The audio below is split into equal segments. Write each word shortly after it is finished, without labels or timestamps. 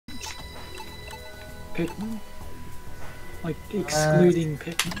Pikmin. Like, excluding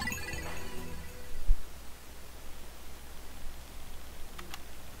Pikmin.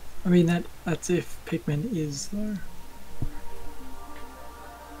 I mean, that's if Pikmin is, though.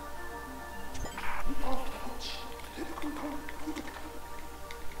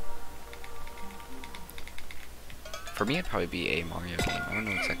 For me, it'd probably be a Mario game. I don't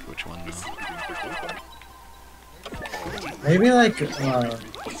know exactly which one, though. Maybe like,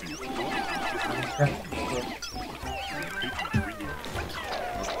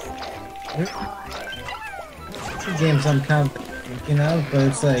 games I'm kind of thinking of, but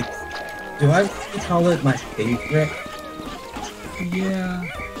it's like, do I really call it my favorite? Yeah.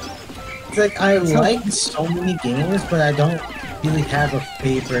 It's like, I like so many games, but I don't really have a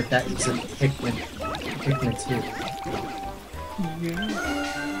favorite that isn't Pikmin 2. Yeah.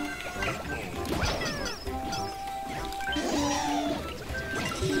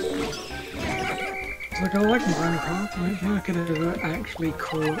 It's like, I like Minecraft, I don't think I could ever actually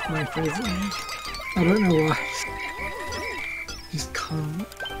call it my favorite game. I don't know why. Just can't.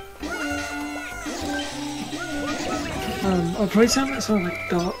 I'll play something that's sort of like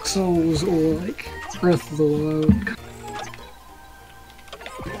Dark Souls or like Breath of the Wild.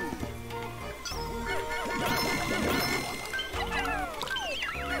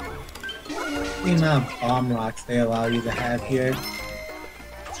 The amount of bomb rocks they allow you to have here.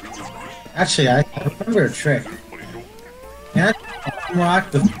 Actually, I remember a trick. Can I bomb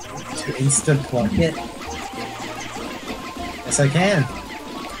rock to insta pluck it? Yes, I can.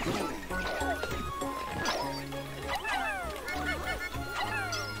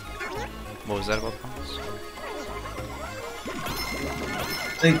 What was that about bombs?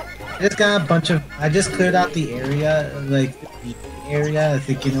 Like, I just got a bunch of. I just cleared out the area, like the area. I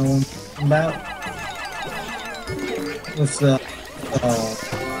think you know what I'm about. What's the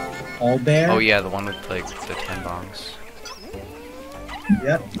all bear? Oh yeah, the one with like the 10 bombs.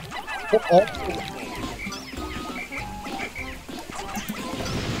 Yep. Oh.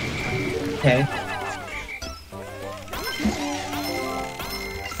 Okay.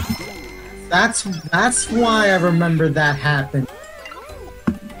 That's why I remember that happened.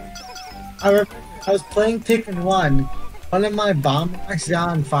 I was playing Pikmin 1. One of my bomb rocks got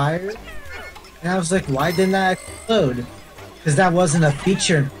on fire, and I was like, why didn't that explode? Because that wasn't a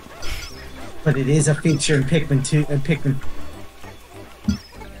feature. But it is a feature in Pikmin 2 and Pikmin.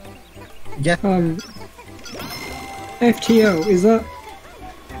 Yeah. FTO, is that?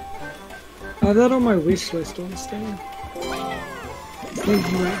 I that on my wish list on Steam.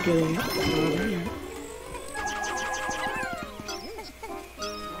 Thinking about getting it, but I don't know.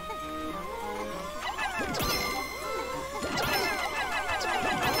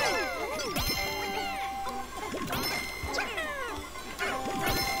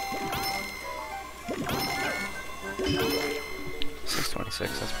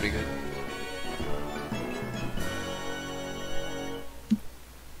 That's pretty good.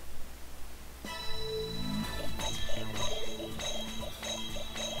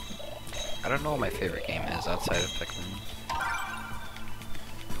 I don't know what my favorite game is outside of Pikmin.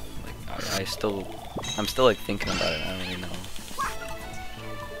 Like, I'm still like thinking about it. I don't really know.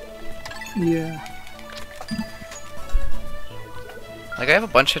 Yeah. Like, I have a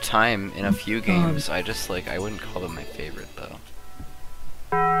bunch of time in a few games. I just like I wouldn't call them my favorite though.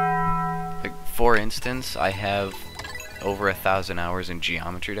 Like, for instance, I have over 1,000 hours in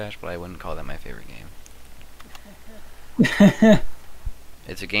Geometry Dash, but I wouldn't call that my favorite game.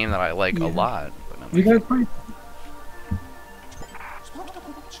 It's a game that I like a lot, but not my favorite. Play?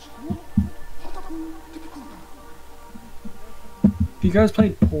 Have you guys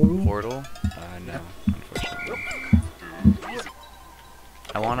played Portal? Portal? No, unfortunately.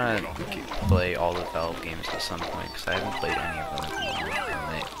 I wanna play all the Valve games at some point, because I haven't played any of them at the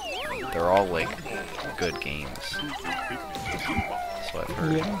moment, and they're all, like, good games. So I've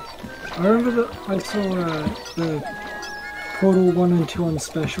heard. Yeah. I remember that I saw the Portal 1 and 2 on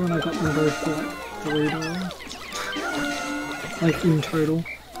special, and I got them both for like $3. Like, in total.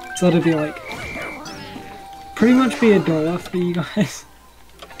 So that'd be like, pretty much be $1 for you guys.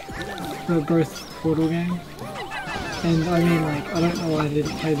 For both Portal games. And I mean, like, I don't know why I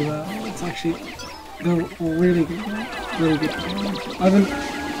didn't play them out. It's actually, they're really good games. Really good games. I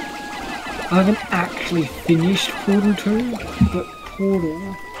haven't actually finished Portal 2, but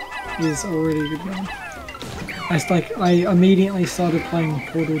Portal is a really good game. I immediately started playing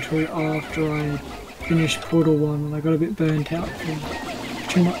Portal 2 after I finished Portal 1, and I got a bit burnt out from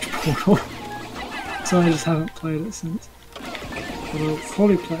too much Portal. So I just haven't played it since. But I'll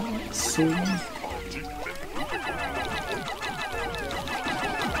probably play it like soon.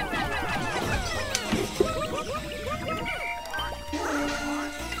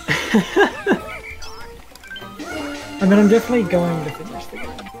 I mean, I'm definitely going to finish the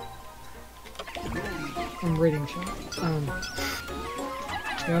game. I'm reading chat.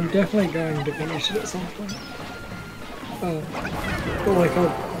 Yeah, I'm definitely going to finish it at some point. But like,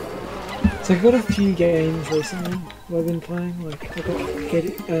 so I've got a few games recently I've been playing. Like, I got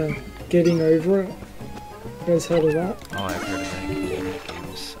Getting Over It. You guys heard of that? Oh, I've heard of that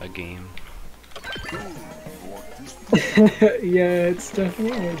game's a game. Yeah, it's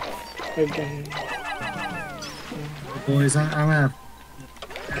definitely a game. Boys, I'm gonna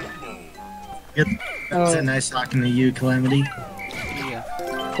get. It's nice talking to you, Calamity. Yeah.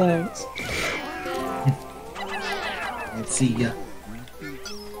 Thanks. Let's see ya.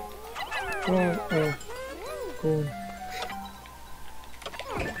 Oh, cool.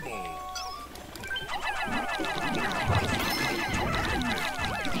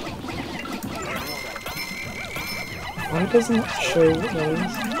 Why doesn't it show what that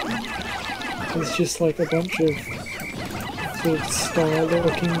is? It's just like a bunch of sort of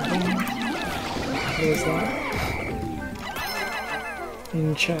star-looking things. There's that.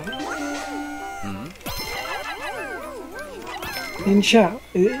 In chat. In chat,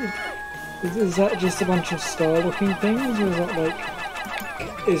 is that just a bunch of star-looking things, or is that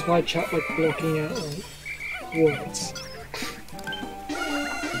like, is my chat like blocking out like words?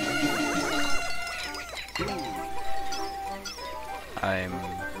 I'm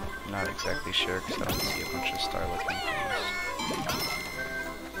not exactly sure because I don't see a bunch of star-looking things.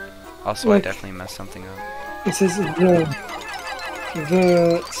 Also, Like, I definitely messed something up. It says the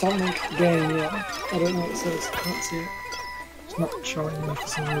something game, yeah. I don't know what it says, I can't see it. It's not showing me for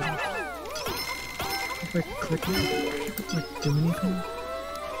some reason. If I click it, does it like do anything?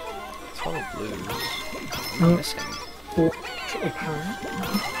 It's all blues. What am I missing? Apparent.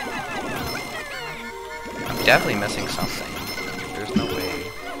 I'm definitely missing something. There's no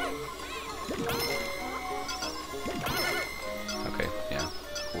way. Okay, yeah,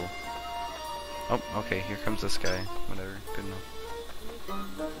 cool. Oh, okay, here comes this guy. Whatever, good enough.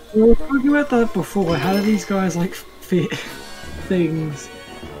 We were talking about that before. How do these guys like fit things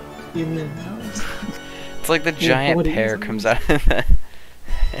in their mouths? It's like the giant pear comes out of that.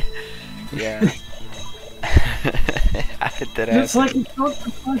 Yeah. How did that happen? It's like it's not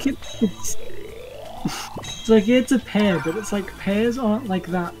like it's like it's a pear, but it's like pears aren't like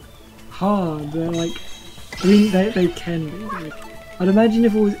that hard. They're like, I mean, they can be. Like, I'd imagine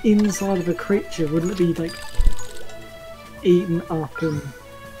if it was inside of a creature, wouldn't it be like eaten up and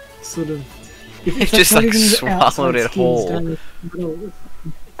sort of? It just like swallowed it whole.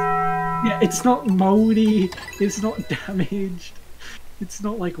 Yeah, it's not moldy. It's not damaged. It's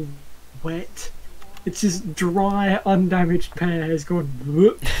not like wet. It's just dry, undamaged pear has gone.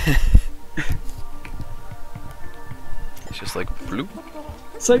 Whoop. It's just like bloop.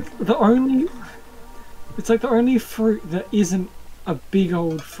 It's like the only. It's like the only fruit that isn't a big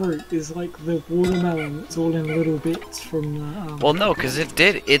old fruit is like the watermelon. It's all in little bits from the. Well, no, because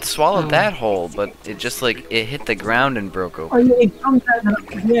it swallowed that whole, but it just like it hit the ground and broke open. Oh yeah, it comes out.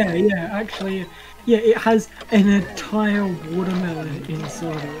 Yeah, actually, yeah, it has an entire watermelon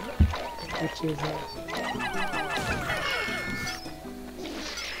inside of it, which is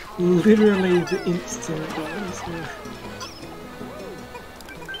literally the instant it goes.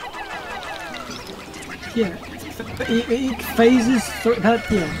 Yeah, it phases through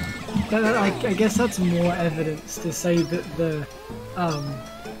that. Yeah, I guess that's more evidence to say that the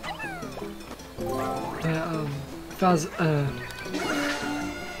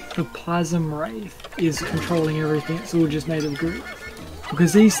plasm wraith is controlling everything. It's all just made of goo.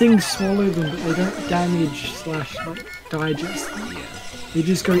 Because these things swallow them, but they don't damage / like digest them. Yeah. They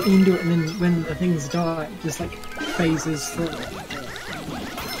just go into it, and then when the things die, it just like phases through it.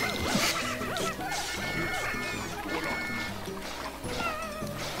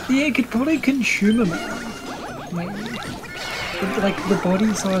 Yeah, it could probably consume a melon, maybe. But like the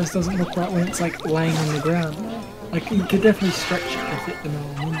body size doesn't look right when it's like laying on the ground. Like you could definitely stretch it to fit the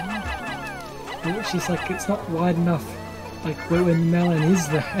melon in there. But it's just like it's not wide enough. Like when the melon is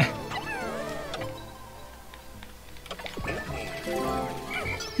there.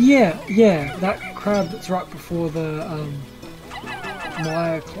 Yeah, that crab that's right before the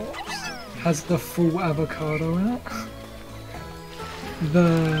Myoclops has the full avocado in it.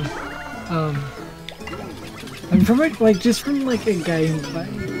 And from like just from like a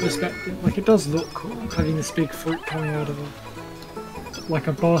gameplay perspective, like it does look cool having this big fruit coming out of like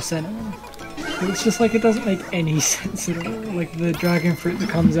a boss enemy. But it's just like it doesn't make any sense at all. Like the dragon fruit that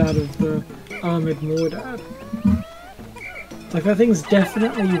comes out of the armored Mordad. Like that thing's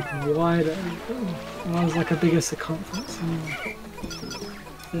definitely wider. It has like a bigger circumference.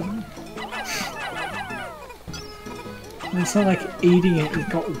 thin. And it's not like eating it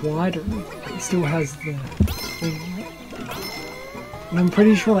got wider. It still has the thing on it. And I'm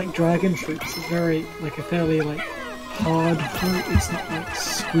pretty sure like dragon fruit's a very, like a fairly like hard fruit. It's not like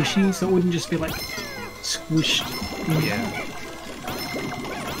squishy, so it wouldn't just be like squished. Yeah.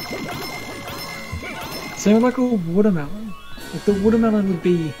 So like a watermelon. Like the watermelon would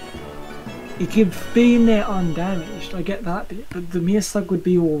be, it could be in there undamaged, I get that bit, but the mere slug would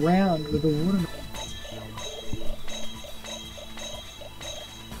be all round with the watermelon.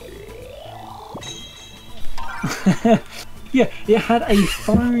 Yeah, it had a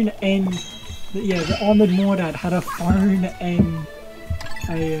phone and, yeah, the Armored Mordad had a phone and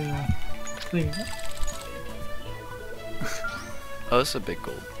a thing. Oh, it's a big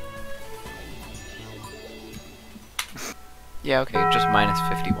gold. Yeah, okay, just minus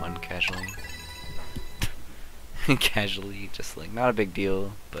 51 casually. Casually, just like, not a big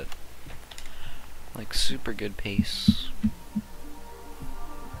deal, but like super good pace.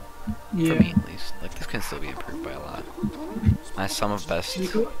 Yeah. For me at least. Like, this can still be improved by a lot. My sum of best. You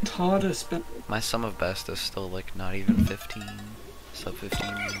got TARDIS, but My sum of best is still like not even 15. Sub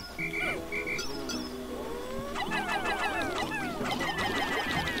 15.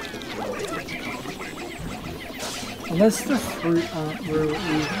 unless the fruit aren't real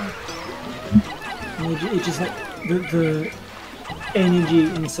either. And it just like, the energy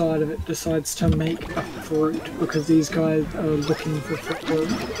inside of it decides to make a fruit because these guys are looking for fruit.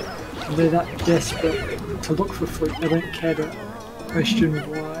 And they're that desperate to look for fruit, they don't care to question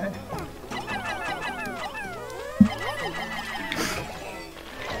why.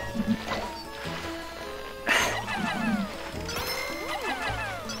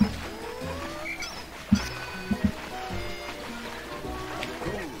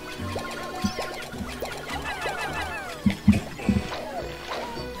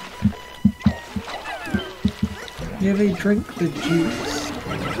 Yeah, they drink the juice.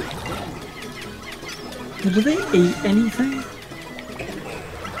 But do they eat anything?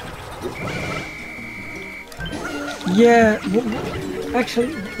 Yeah,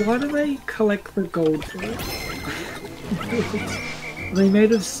 actually, why do they collect the gold for it? Are they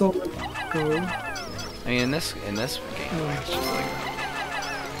made of solid gold? I mean, in this game, it's just like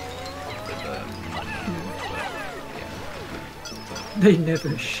for the money, but yeah. They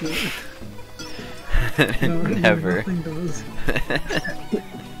never shoot. No, Never. Nothing does.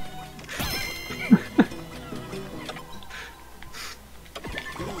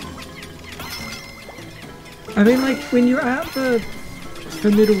 I mean, like, when you're at the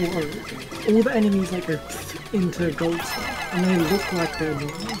middle road, all the enemies like are into gold stuff, and they look like they're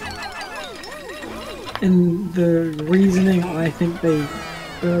normal. And the reasoning I think they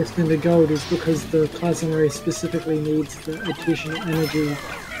burst into gold is because the plasma ray specifically needs the additional energy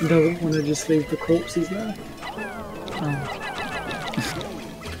and doesn't want to just leave the corpses there.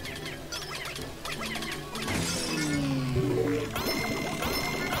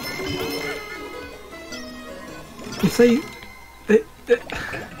 If they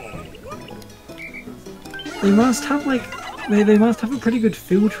must have like they must have a pretty good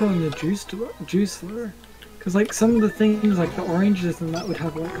filter on the juice though, because like some of the things like the oranges and that would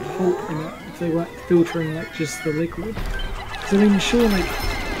have like pulp in it if they weren't filtering like just the liquid. So I mean, sure, like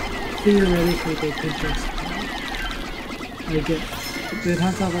theoretically they could just, I guess, but they'd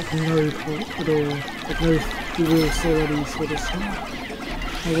have to have like no pulp at all, like no real solidy sort of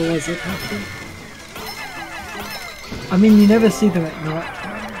stuff. Otherwise they'd have to. I mean, you never see them at night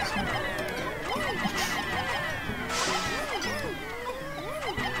time, so.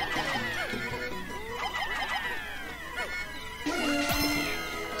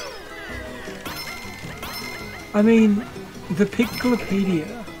 I mean, the Piclopedia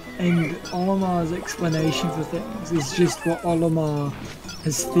and Olimar's explanation for things is just what Olimar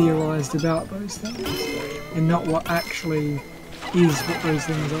has theorized about those things, and not what actually is what those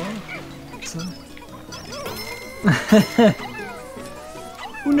things are. So.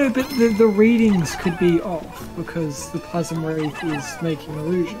 Well, no, but the readings could be off because the Plasma Wraith is making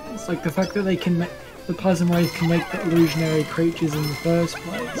illusions. Like the fact that they can the Plasma Wraith can make the illusionary creatures in the first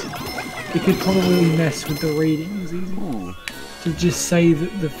place. It could probably mess with the readings easy. Ooh. To just say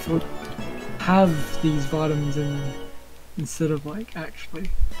that the fruit have these vitamins in them instead of like actually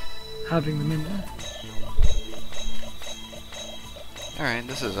having them in there. Alright,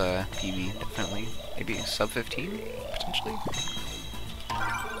 this is a PB, definitely. Maybe sub 15, potentially.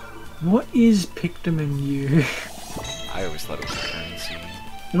 What is Pikmin U? I always thought it was a currency.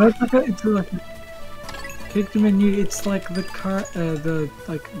 It's like Pikmin U. It's like the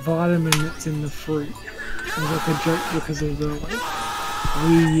vitamin that's in the fruit. It's like a joke because of the like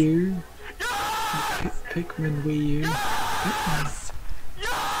Wii U. Pikmin Wii U.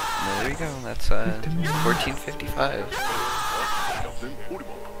 There you go, that's 1455.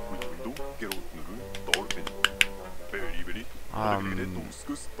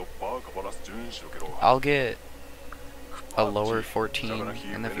 I'll get a lower 14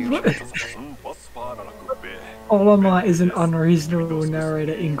 in the future. Olimar is an unreasonable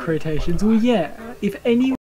narrator in quotations. Well, yeah, if any